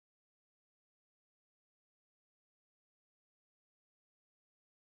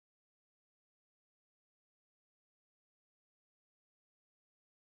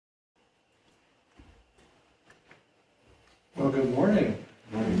Well, good morning.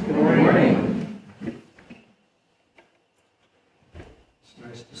 Good morning. It's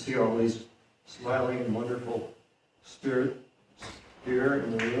nice to see all these smiling and wonderful spirits here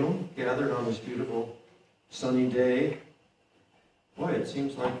in the room, gathered on this beautiful sunny day. Boy, it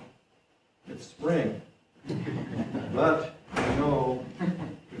seems like it's spring. But, you know,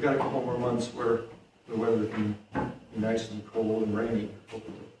 we've got a couple more months where the weather can be nice and cold and rainy,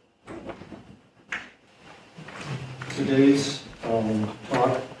 hopefully. Today's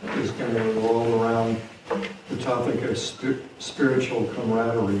talk is going to revolve around the topic of spiritual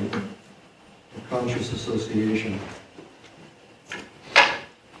camaraderie, conscious association.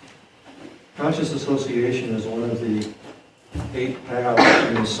 Conscious association is one of the 8 paths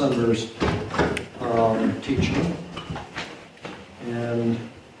in the Sunburst teaching. And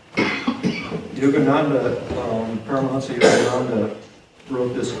Yogananda, Paramahansa Yogananda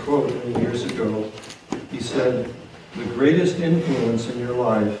wrote this quote many years ago. He said, "The greatest influence in your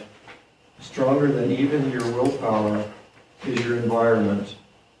life, stronger than even your willpower, is your environment.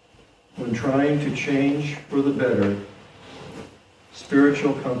 When trying to change for the better,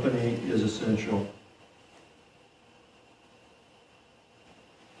 spiritual company is essential."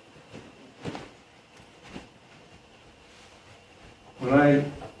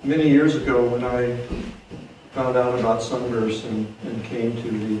 Many years ago, when I found out about Sunburst and came to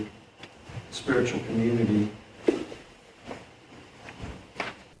the spiritual community,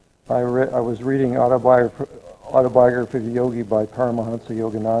 I was reading Autobiography of a Yogi by Paramahansa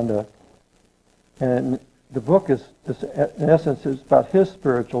Yogananda, and the book is in essence is about his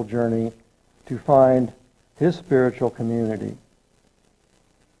spiritual journey to find his spiritual community.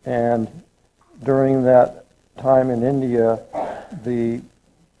 And during that time in India, the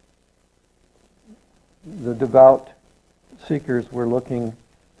devout seekers were looking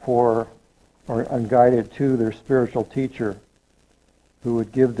for or guided to their spiritual teacher, who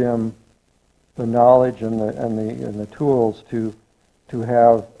would give them the knowledge and the tools to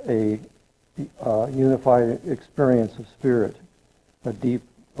have a unified experience of spirit, a deep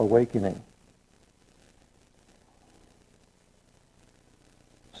awakening.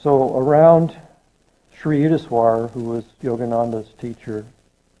 So around Sri Yudhiswar, who was Yogananda's teacher,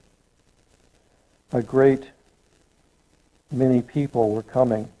 a great many people were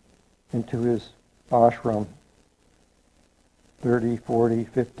coming into his ashram, 30, 40,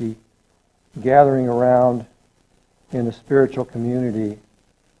 50, gathering around in a spiritual community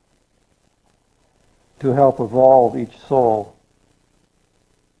to help evolve each soul.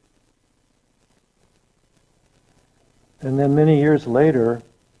 And then many years later,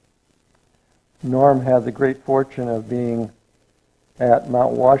 Norm had the great fortune of being at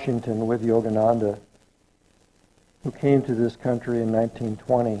Mount Washington with Yogananda, who came to this country in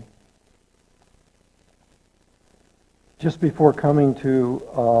 1920. Just before coming to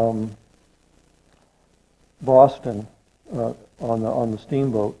Boston on the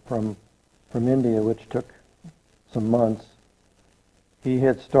steamboat from India, which took some months, he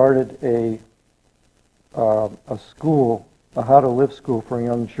had started a school, a how to live school for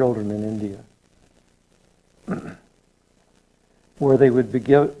young children in India, where they would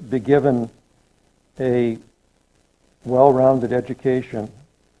be given a well-rounded education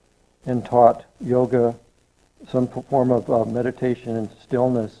and taught yoga, some form of meditation and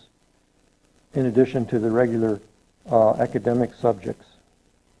stillness, in addition to the regular academic subjects.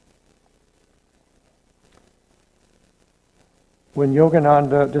 When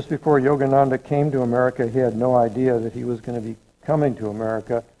Yogananda, just before Yogananda came to America, he had no idea that he was going to be coming to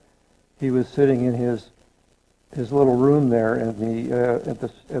America. He was sitting in his little room there in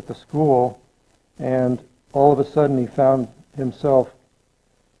at the school, and all of a sudden he found himself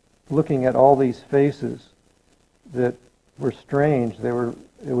looking at all these faces that were strange.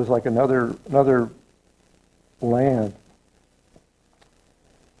 It was like another land.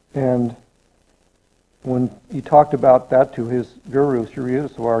 And when he talked about that to his guru, Sri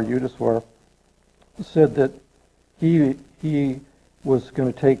Yudhiswar said that he was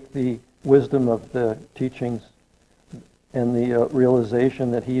going to take the wisdom of the teachings and the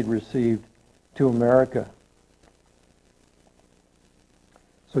realization that he had received to America.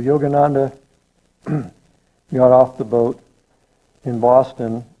 So Yogananda got off the boat in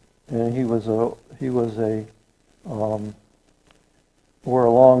Boston, and he wore a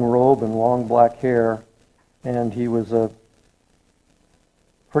long robe and long black hair, and he was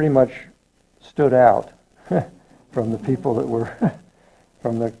pretty much stood out from the people that were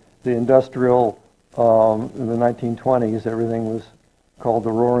from the industrial in the 1920s. Everything was called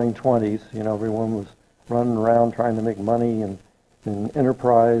the Roaring Twenties. You know, everyone was running around trying to make money and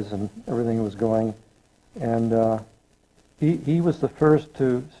enterprise, and everything was going. And he was the first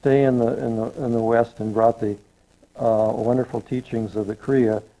to stay in the West and brought the wonderful teachings of the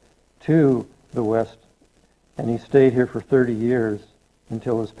Kriya to the West, and he stayed here for 30 years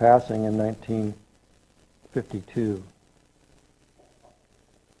until his passing in 1952.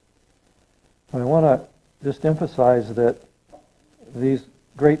 I want to just emphasize that these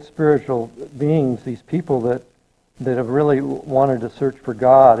great spiritual beings, these people that have really wanted to search for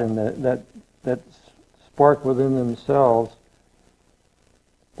God and that spark within themselves,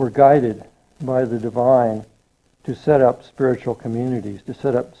 were guided by the divine to set up spiritual communities, to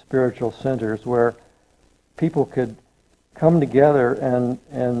set up spiritual centers where people could come together and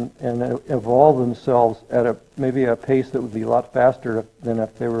evolve themselves at maybe a pace that would be a lot faster than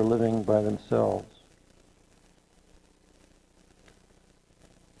if they were living by themselves.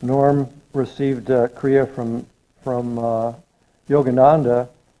 Norm received Kriya from Yogananda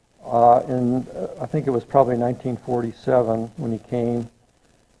in, I think it was probably 1947 when he came,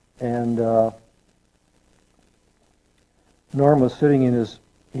 and Norm was sitting in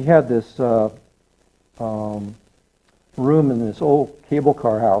he had this room in this old cable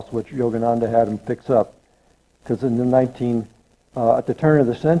car house, which Yogananda had him fix up, because in the at the turn of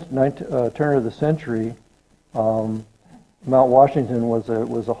the century, Mount Washington was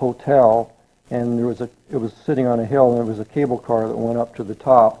a hotel, and it was sitting on a hill, and there was a cable car that went up to the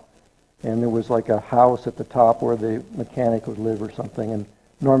top, and there was like a house at the top where the mechanic would live or something, and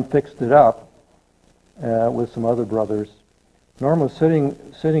Norm fixed it up with some other brothers. Norm was sitting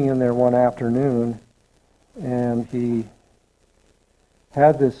in there one afternoon, and he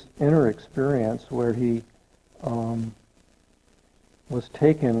had this inner experience where he was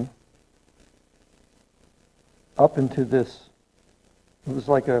taken up into this. It was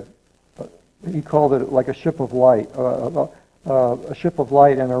like he called it like a ship of light, a ship of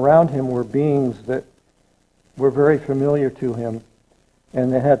light, and around him were beings that were very familiar to him,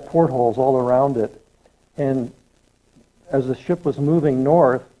 and they had portholes all around it. And as the ship was moving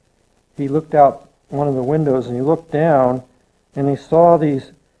north, he looked out one of the windows and he looked down, and he saw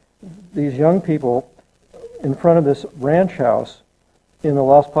these young people in front of this ranch house in the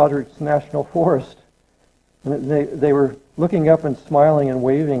Los Padres National Forest. And they were looking up and smiling and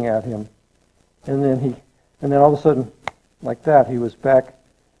waving at him. And then all of a sudden, like that, he was back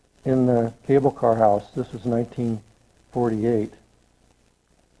in the cable car house. This was 1948.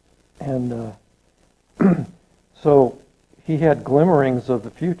 And so he had glimmerings of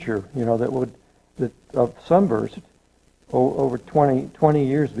the future, of Sunburst over 20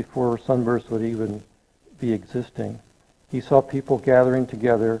 years before Sunburst would even be existing. He saw people gathering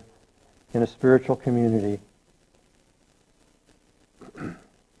together in a spiritual community.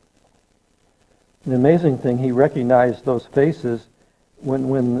 The amazing thing, he recognized those faces.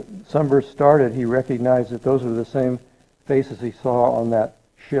 When Sunburst started, he recognized that those were the same faces he saw on that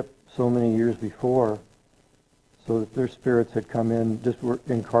ship so many years before. So that their spirits had come in, just were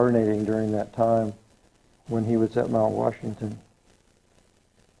incarnating during that time when he was at Mount Washington.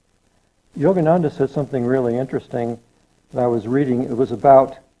 Yogananda said something really interesting that I was reading. It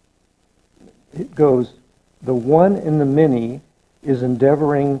goes, the one in the many is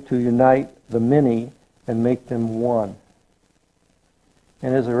endeavoring to unite the many and make them one.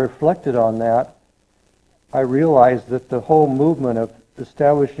 And as I reflected on that, I realized that the whole movement of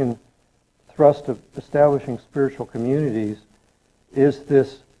establishing spiritual communities is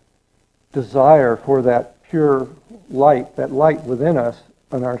this desire for that pure light, that light within us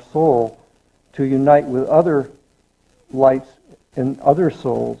and our soul, to unite with other lights and other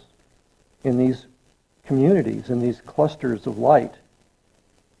souls in these communities, in these clusters of light.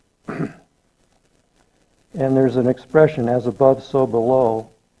 And there's an expression, as above, so below.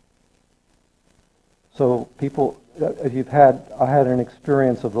 So I had an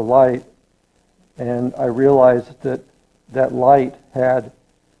experience of the light, and I realized that light had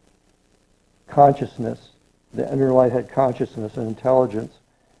consciousness. The inner light had consciousness and intelligence,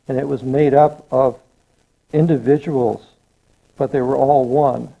 and it was made up of individuals, but they were all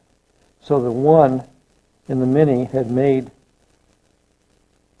one. So the one in the many had made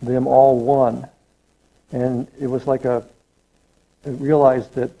them all one. And it was like I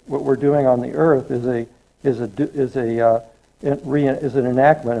realized that what we're doing on the earth is an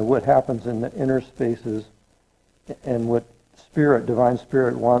enactment of what happens in the inner spaces and what divine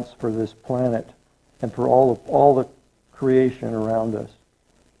spirit wants for this planet and for all the creation around us.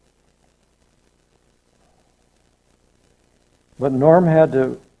 But Norm had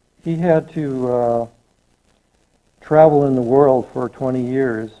to travel in the world for 20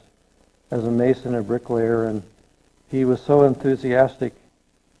 years as a mason and bricklayer, and he was so enthusiastic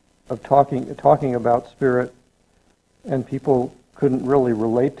of talking about spirit and people couldn't really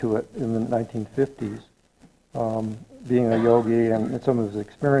relate to it in the 1950s, being a yogi and some of his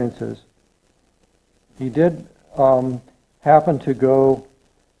experiences. He did happen to go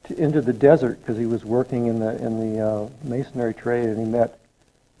into the desert because he was working in the masonry trade, and he met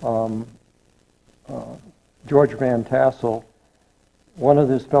George Van Tassel, one of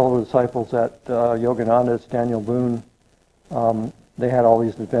his fellow disciples at Yogananda's, Daniel Boone. They had all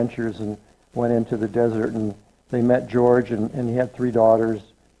these adventures and went into the desert, and they met George, and he had 3 daughters.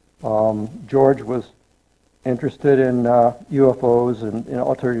 George was interested in UFOs and in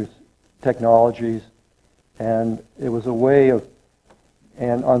alternative technologies, and it was a way of,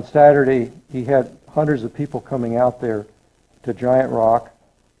 and on Saturday he had hundreds of people coming out there to Giant Rock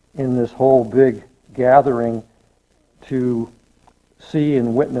in this whole big gathering to see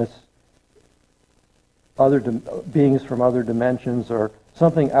and witness other beings from other dimensions or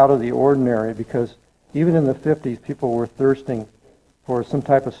something out of the ordinary, because even in the 50s people were thirsting for some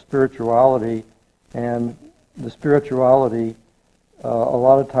type of spirituality, and the spirituality a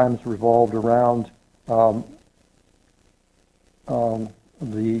lot of times revolved around the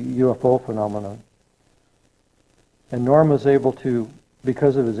UFO phenomenon. And Norm was able to,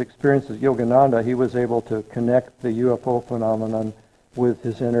 because of his experience at Yogananda, he was able to connect the UFO phenomenon with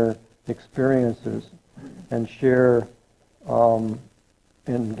his inner experiences and share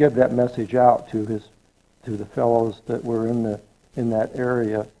and give that message out to the fellows that were in that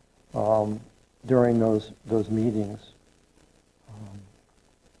area during those meetings.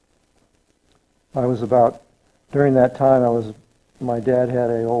 During that time, my dad had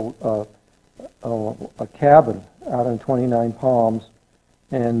a cabin out in 29 Palms,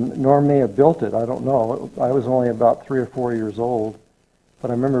 and Norm may have built it, I don't know. I was only about 3 or 4 years old, but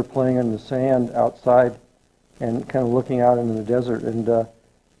I remember playing in the sand outside and kind of looking out into the desert, and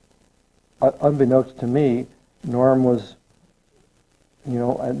unbeknownst to me, Norm was,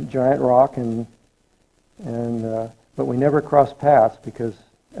 at Giant Rock, but we never crossed paths because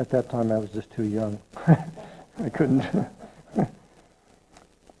at that time I was just too young. I couldn't.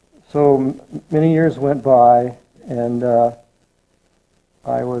 So many years went by, and I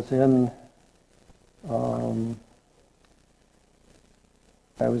was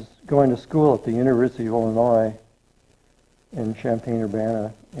going to school at the University of Illinois in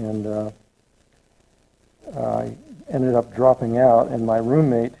Champaign-Urbana, and I ended up dropping out, and my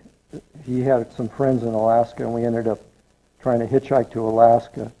roommate, he had some friends in Alaska, and we ended up trying to hitchhike to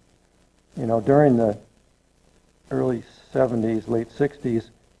Alaska. During the early 70s, late 60s,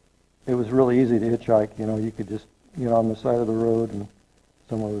 it was really easy to hitchhike. You could just get on the side of the road and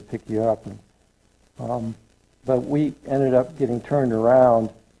someone would pick you up. But we ended up getting turned around.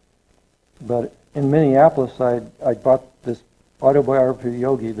 But in Minneapolis, I bought this Autobiography of a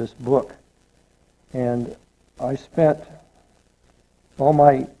Yogi, this book, and I spent all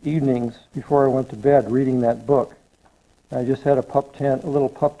my evenings before I went to bed reading that book. I just had a little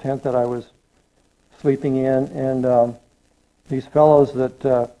pup tent that I was sleeping in, and these fellows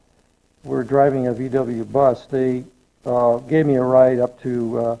that were driving a VW bus, they gave me a ride up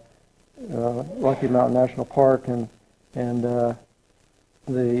to Rocky Mountain National Park, and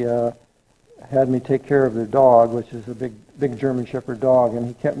they had me take care of their dog, which is a big German Shepherd dog, and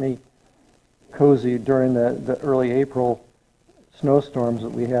he kept me cozy during the early April snowstorms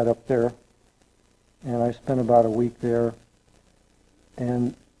that we had up there. And I spent about a week there.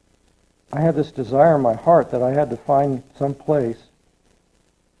 And I had this desire in my heart that I had to find some place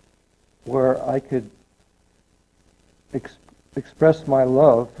where I could express my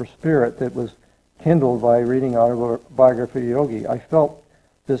love for spirit that was kindled by reading Autobiography of a Yogi. I felt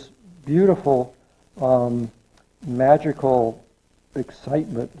this beautiful, magical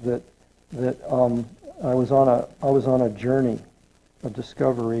excitement that I was on a journey of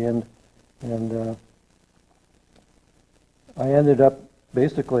discovery, and I ended up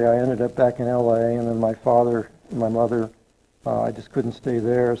back in L.A., and then my father and my mother, I just couldn't stay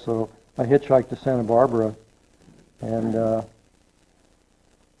there, so I hitchhiked to Santa Barbara, and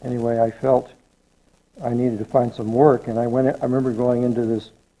anyway, I felt I needed to find some work, and I remember going into this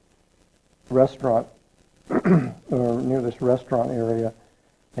restaurant, or near this restaurant area,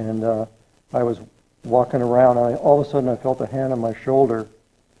 and I was walking around, and all of a sudden I felt a hand on my shoulder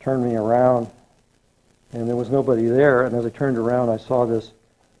turn me around, and there was nobody there, and as I turned around I saw this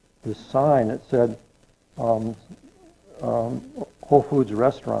sign that said Whole Foods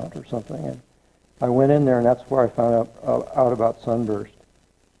restaurant or something, and I went in there, and that's where I found out about Sunburst.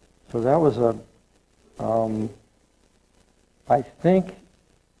 So that was I think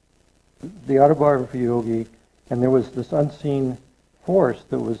the Autobiography of a Yogi, and there was this unseen force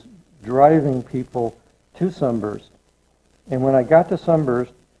that was driving people to Sunburst. And when I got to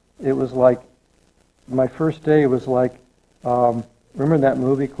Sunburst, it was like, my first day was like, remember that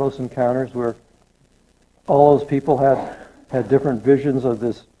movie, Close Encounters, where all those people had different visions of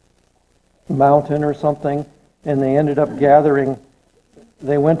this mountain or something, and they ended up gathering.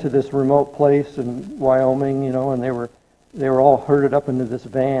 They went to this remote place in Wyoming, and they were all herded up into this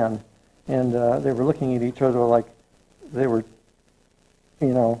van, and they were looking at each other like they were,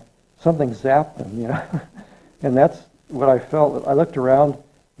 something zapped them, and that's what I felt. I looked around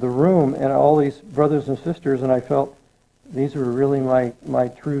the room and all these brothers and sisters, and I felt these were really my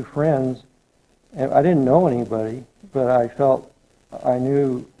true friends. And I didn't know anybody, but I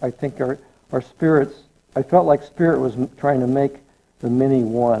think our spirits, I felt like Spirit was trying to make the many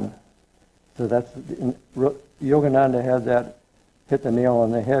one. So Yogananda had that, hit the nail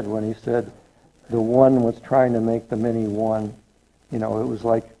on the head when he said the one was trying to make the many one. It was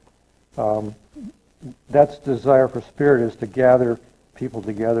like, that's desire for Spirit, is to gather people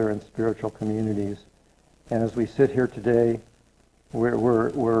together in spiritual communities. And as we sit here today,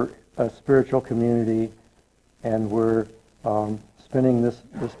 we're a spiritual community, and we're spinning this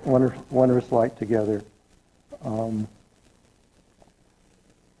wondrous light together. So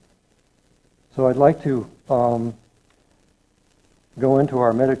I'd like to go into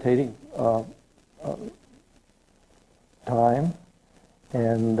our meditating time,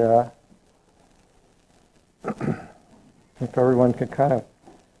 and if everyone could kind of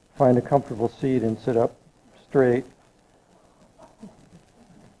find a comfortable seat and sit up straight.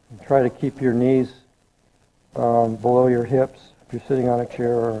 And try to keep your knees below your hips if you're sitting on a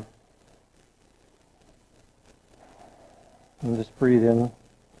chair. And just breathe in,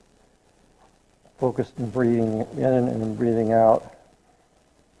 focused in breathing in and breathing out.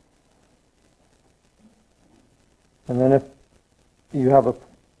 And then if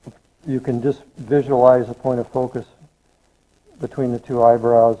you can just visualize a point of focus between the two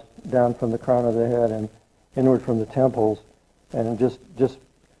eyebrows, down from the crown of the head and inward from the temples, and just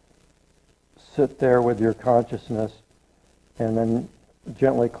sit there with your consciousness, and then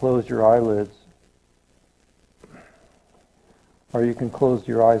gently close your eyelids. Or you can close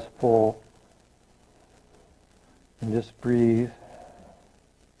your eyes full and just breathe.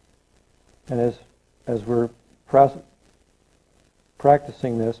 And as we're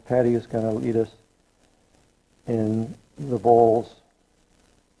practicing this, Patty is going to lead us in the bowls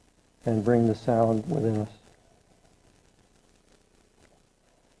and bring the sound within us.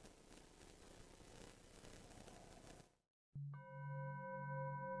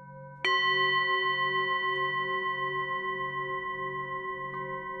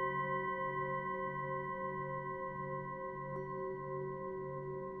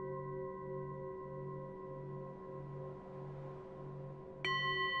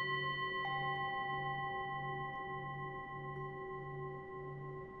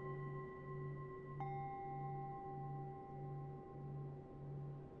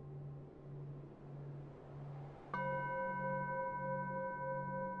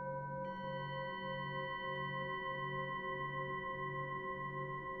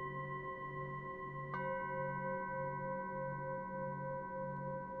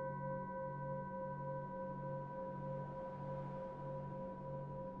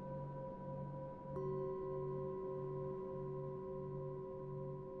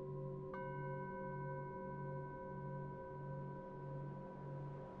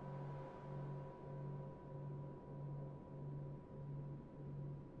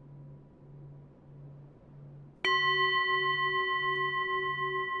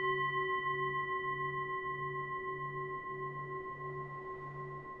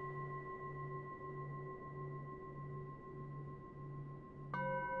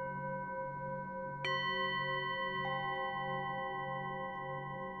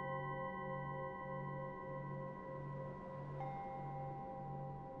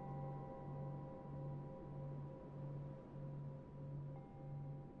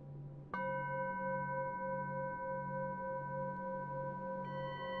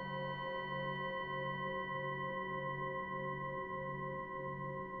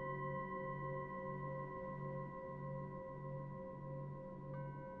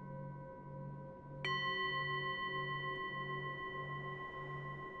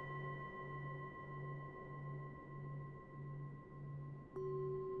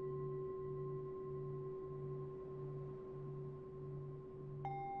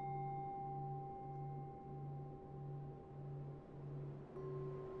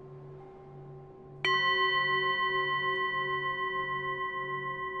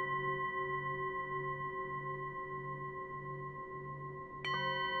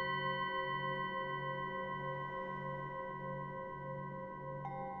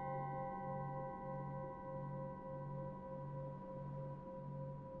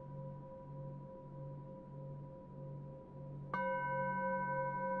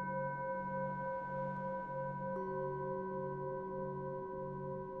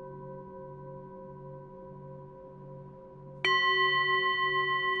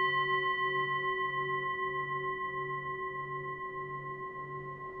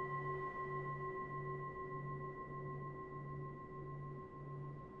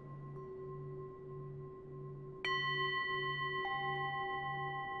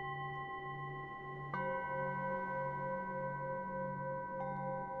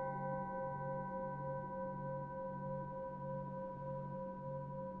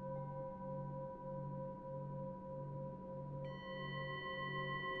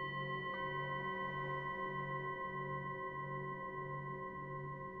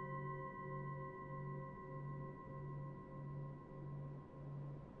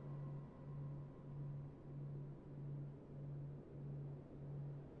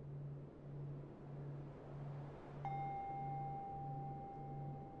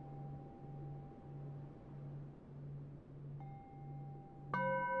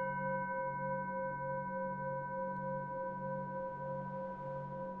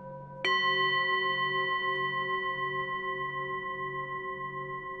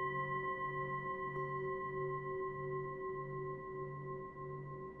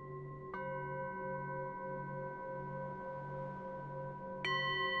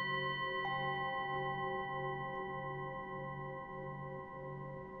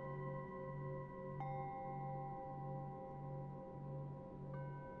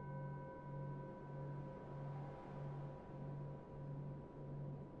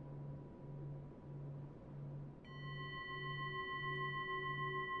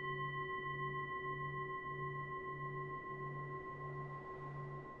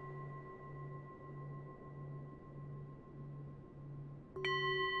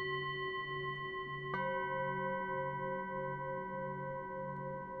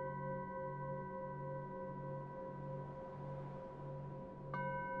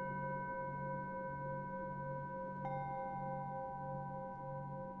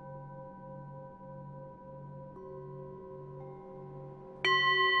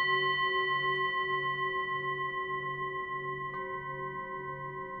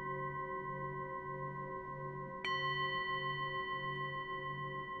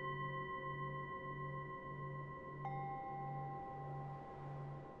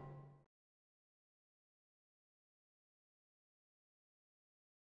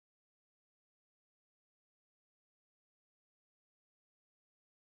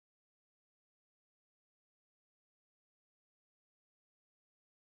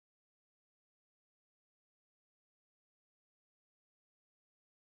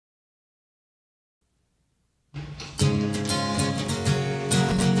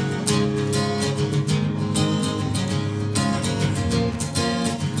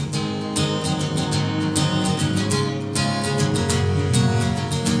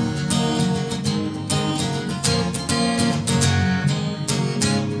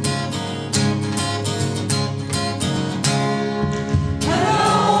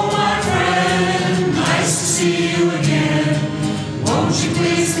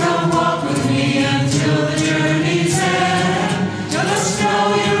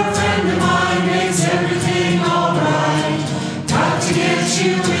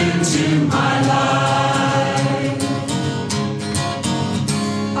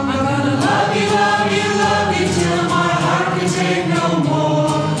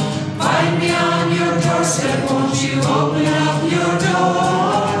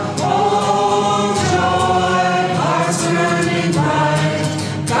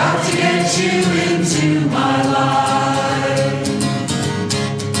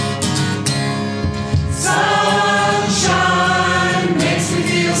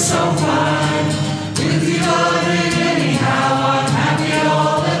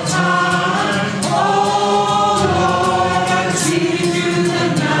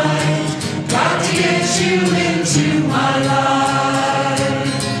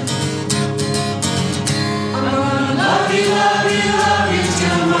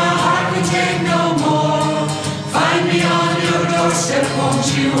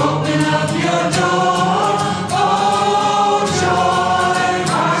 Won't you open up